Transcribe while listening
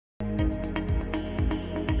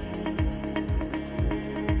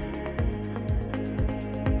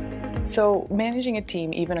So managing a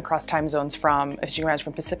team even across time zones from, as you can imagine,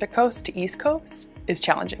 from Pacific Coast to East Coast is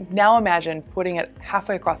challenging. Now imagine putting it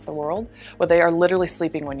halfway across the world where they are literally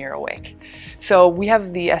sleeping when you're awake. So we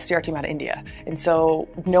have the SDR team out of India. And so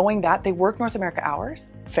knowing that they work North America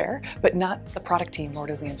hours, fair, but not the product team, nor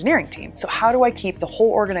does the engineering team. So how do I keep the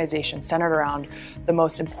whole organization centered around the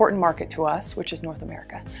most important market to us, which is North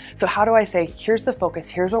America? So how do I say, here's the focus,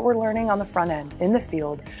 here's what we're learning on the front end, in the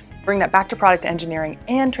field, bring that back to product engineering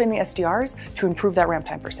and train the SDRs to improve that ramp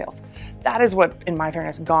time for sales. That is what, in my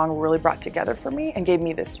fairness, Gong really brought together for me and gave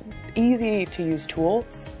me this easy to use tool.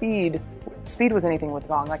 Speed was anything with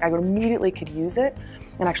Gong. Like I immediately could use it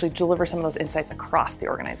and actually deliver some of those insights across the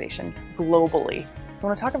organization globally. So I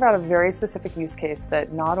want to talk about a very specific use case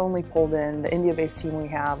that not only pulled in the India-based team we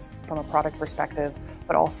have from a product perspective,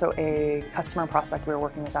 but also a customer and prospect we were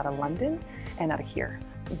working with out of London and out of here.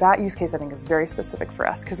 That use case I think is very specific for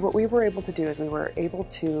us because what we were able to do is we were able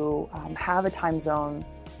to have a time zone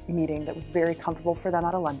meeting that was very comfortable for them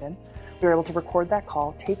out of London. We were able to record that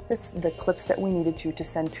call, take the clips that we needed to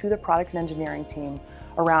send to the product and engineering team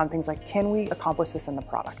around things like, can we accomplish this in the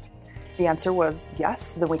product? The answer was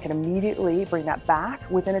yes, then we can immediately bring that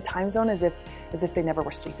back within a time zone as if they never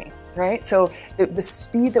were sleeping, right? So the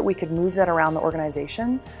speed that we could move that around the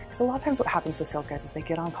organization, because a lot of times what happens to sales guys is they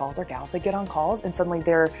get on calls, or gals, they get on calls and suddenly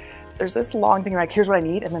there's this long thing like, here's what I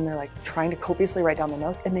need, and then they're like trying to copiously write down the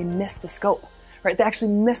notes and they miss the scope, right? They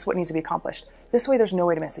actually miss what needs to be accomplished. This way there's no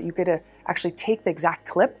way to miss it. You get to actually take the exact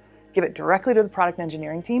clip, give it directly to the product and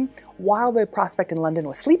engineering team while the prospect in London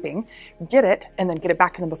was sleeping, get it, and then get it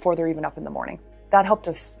back to them before they're even up in the morning. That helped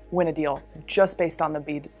us win a deal just based on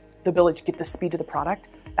the ability to get the speed of the product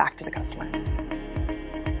back to the customer.